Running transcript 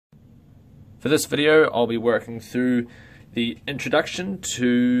For this video, I'll be working through the introduction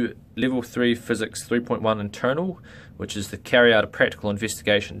to Level 3 Physics 3.1 Internal, which is to carry out a practical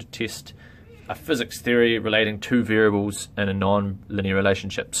investigation to test a physics theory relating two variables in a non-linear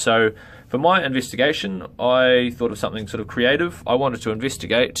relationship. So for my investigation, I thought of something sort of creative. I wanted to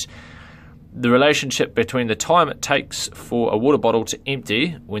investigate the relationship between the time it takes for a water bottle to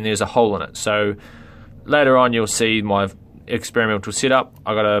empty when there's a hole in it. So later on you'll see my experimental setup.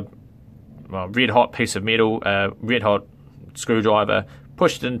 I got a red hot piece of metal, red hot screwdriver,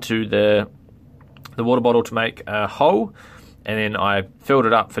 pushed into the water bottle to make a hole, and then I filled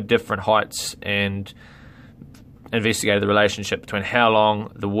it up for different heights and investigated the relationship between how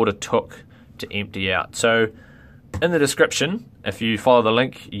long the water took to empty out. So in the description, if you follow the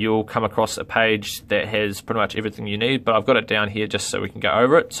link, you'll come across a page that has pretty much everything you need, but I've got it down here just so we can go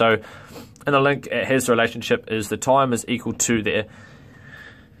over it. So in the link, it has the relationship is the time is equal to the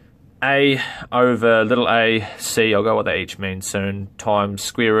A over little a c, I'll go what they each mean soon, times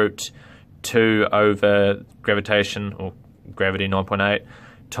square root 2 over gravitation, or gravity 9.8,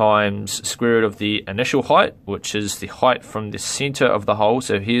 times square root of the initial height, which is the height from the center of the hole.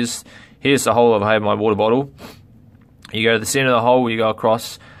 So here's the hole I have my water bottle. You go to the center of the hole, you go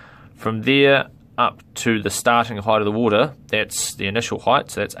across from there up to the starting height of the water. That's the initial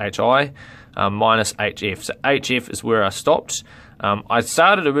height, so that's hi, minus hf. So hf is where I stopped. I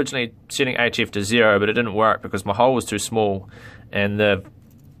started originally setting hf to 0, but it didn't work because my hole was too small, and the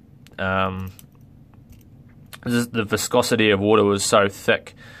viscosity of water was so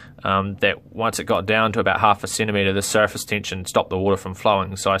thick that once it got down to about half a centimetre, the surface tension stopped the water from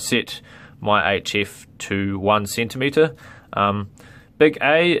flowing. So I set my HF to 1 centimetre. Big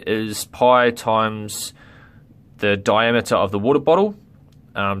A is pi times the diameter of the water bottle,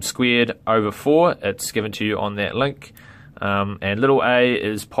 squared over 4. It's given to you on that link. And little a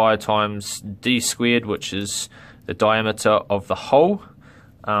is pi times d squared, which is the diameter of the hole,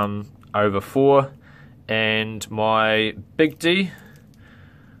 over 4. And my big D,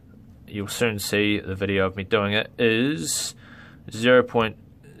 you'll soon see the video of me doing it, is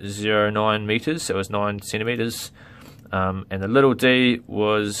 0.09 meters, so it was 9 centimeters, and the little d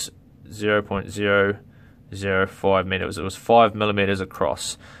was 0.005 meters, it was 5 millimeters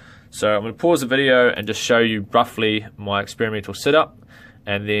across. So I'm going to pause the video and just show you roughly my experimental setup,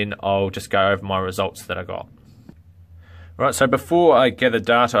 and then I'll just go over my results that I got. Right, so before I gather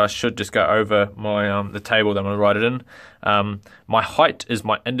data, I should just go over my the table that I'm going to write it in. My height is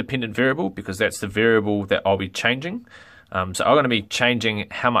my independent variable because that's the variable that I'll be changing. So I'm going to be changing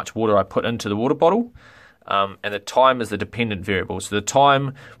how much water I put into the water bottle, and the time is the dependent variable. So the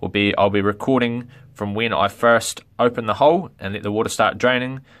time will be, I'll be recording from when I first open the hole and let the water start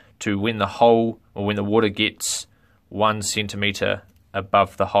draining to when the hole, or when the water gets 1 centimetre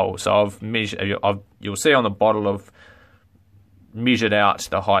above the hole. So I've measured, you'll see on the bottle I've measured out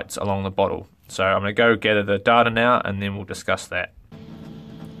the heights along the bottle. So I'm going to go gather the data now, and then we'll discuss that.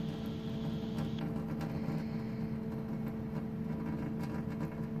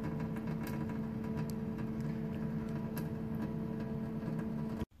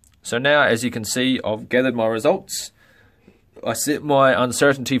 So now, as you can see, I've gathered my results. I set my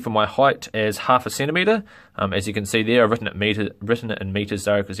uncertainty for my height as half a centimetre. As you can see there, I've written it in meters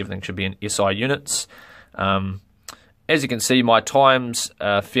though, because everything should be in SI units. As you can see, my times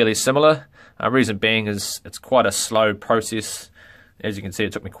are fairly similar. Reason being is it's quite a slow process. As you can see,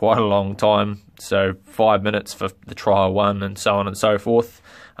 it took me quite a long time. So 5 minutes for the trial 1, and so on and so forth.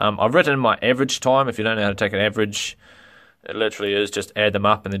 I've written my average time. If you don't know how to take an average, it literally is just add them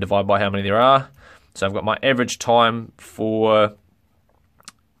up and then divide by how many there are. So I've got my average time for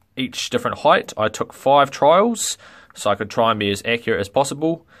each different height. I took 5 trials so I could try and be as accurate as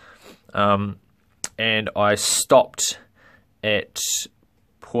possible. And I stopped at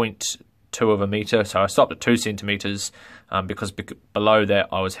 0.2 of a metre, so I stopped at 2 centimetres because below that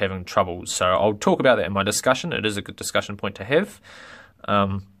I was having troubles. So I'll talk about that in my discussion. It is a good discussion point to have.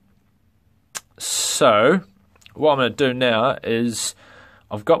 So what I'm going to do now is,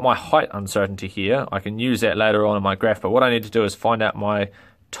 I've got my height uncertainty here. I can use that later on in my graph, but what I need to do is find out my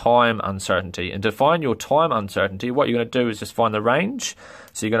time uncertainty. And to find your time uncertainty, what you're going to do is just find the range.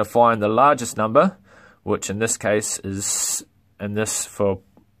 So you're going to find the largest number, which in this case is, in this for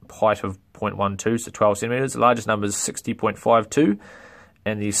height of 0.12, so 12 centimeters. The largest number is 60.52,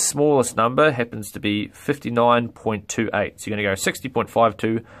 and the smallest number happens to be 59.28. So you're going to go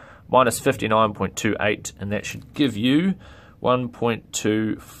 60.52 minus 59.28, and that should give you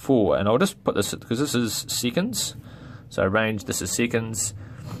 1.24. And I'll just put this, because this is seconds, so range, this is seconds,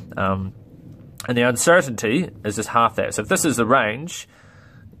 and the uncertainty is just half that. So if this is the range,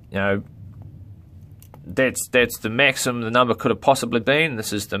 you know, that's the maximum the number could have possibly been.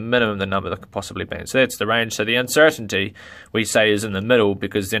 This is the minimum the number that could possibly been. So that's the range. So the uncertainty we say is in the middle,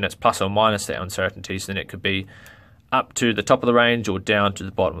 because then it's plus or minus that uncertainty. So then it could be up to the top of the range or down to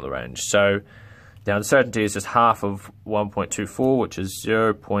the bottom of the range. So the uncertainty is just half of 1.24, which is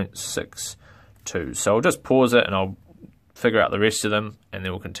 0.62. So I'll just pause it and I'll figure out the rest of them, and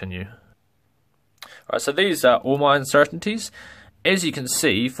then we'll continue. Alright, so these are all my uncertainties. As you can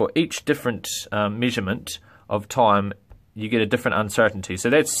see, for each different measurement of time, you get a different uncertainty. So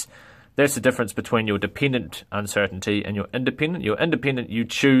that's the difference between your dependent uncertainty and your independent. Your independent you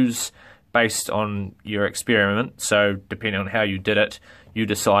choose based on your experiment. So depending on how you did it, you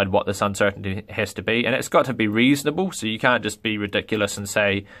decide what this uncertainty has to be. And it's got to be reasonable, so you can't just be ridiculous and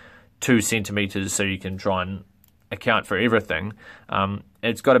say 2 centimeters so you can try and account for everything.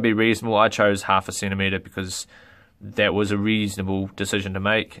 It's got to be reasonable. I chose half a centimeter because that was a reasonable decision to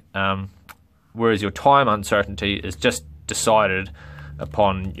make, whereas your time uncertainty is just decided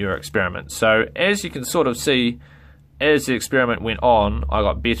upon your experiment. So as you can sort of see, as the experiment went on, I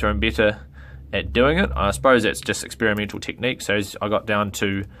got better and better at doing it. I suppose that's just experimental technique. So as I got down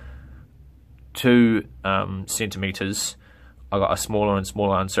to 2 centimeters, I got a smaller and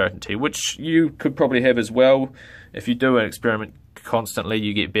smaller uncertainty, which you could probably have as well. If you do an experiment constantly,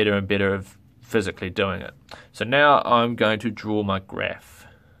 you get better and better of physically doing it. So now I'm going to draw my graph.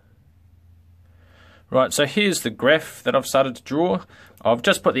 Right, so here's the graph that I've started to draw. I've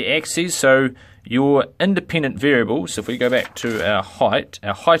just put the axes, so your independent variable, so if we go back to our height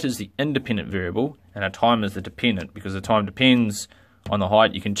is the independent variable and our time is the dependent, because the time depends on the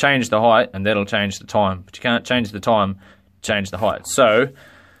height. You can change the height and that'll change the time, but you can't change the time, change the height. So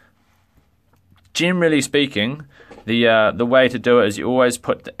generally speaking, the way to do it is you always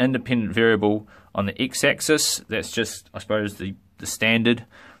put the independent variable on the x-axis. That's just, I suppose, the standard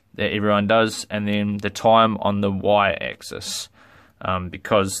that everyone does, and then the time on the y-axis,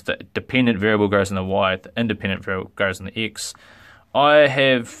 because the dependent variable goes on the y, the independent variable goes on the x. I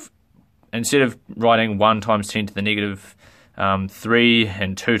have, instead of writing 1 times 10 to the negative 3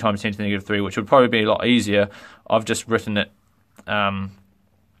 and 2 times 10 to the negative 3, which would probably be a lot easier, I've just written it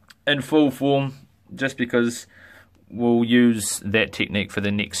in full form, just because we'll use that technique for the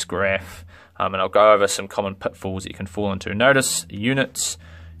next graph, and I'll go over some common pitfalls that you can fall into. Notice units.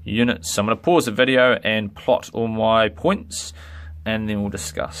 So I'm going to pause the video and plot all my points, and then we'll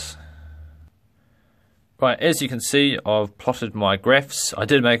discuss. Right, as you can see, I've plotted my graphs. I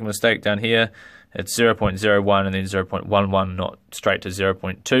did make a mistake down here. It's 0.01 and then 0.11, not straight to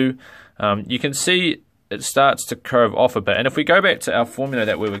 0.2. You can see it starts to curve off a bit, and if we go back to our formula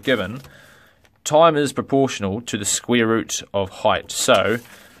that we were given, time is proportional to the square root of height. So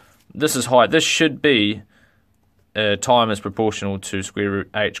this is height. This should be time is proportional to square root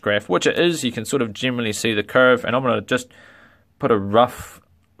h graph, which it is. You can sort of generally see the curve, and I'm going to just put a rough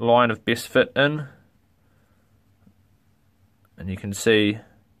line of best fit in, and you can see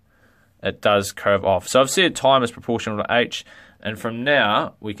it does curve off. So I've said time is proportional to h, and from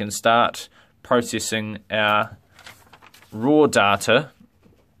now we can start processing our raw data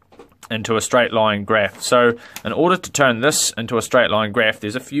into a straight line graph. So in order to turn this into a straight line graph,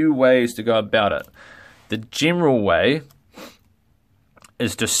 there's a few ways to go about it. The general way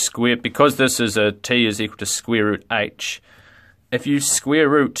is to square, because this is a t is equal to square root h, if you square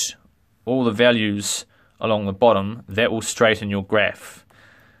root all the values along the bottom, that will straighten your graph.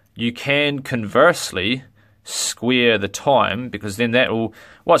 You can conversely square the time, because then that will,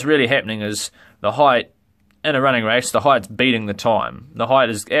 what's really happening is the height, in a running race, the height's beating the time. The height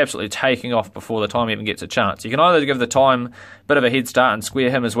is absolutely taking off before the time even gets a chance. You can either give the time a bit of a head start and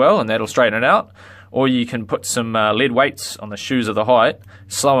square him as well, and that'll straighten it out, or you can put some lead weights on the shoes of the height,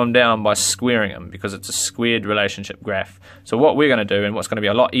 slow him down by squaring him, because it's a squared relationship graph. So what we're going to do, and what's going to be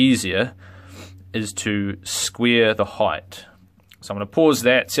a lot easier, is to square the height. So I'm going to pause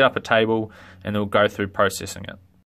that, set up a table, and then we'll go through processing it.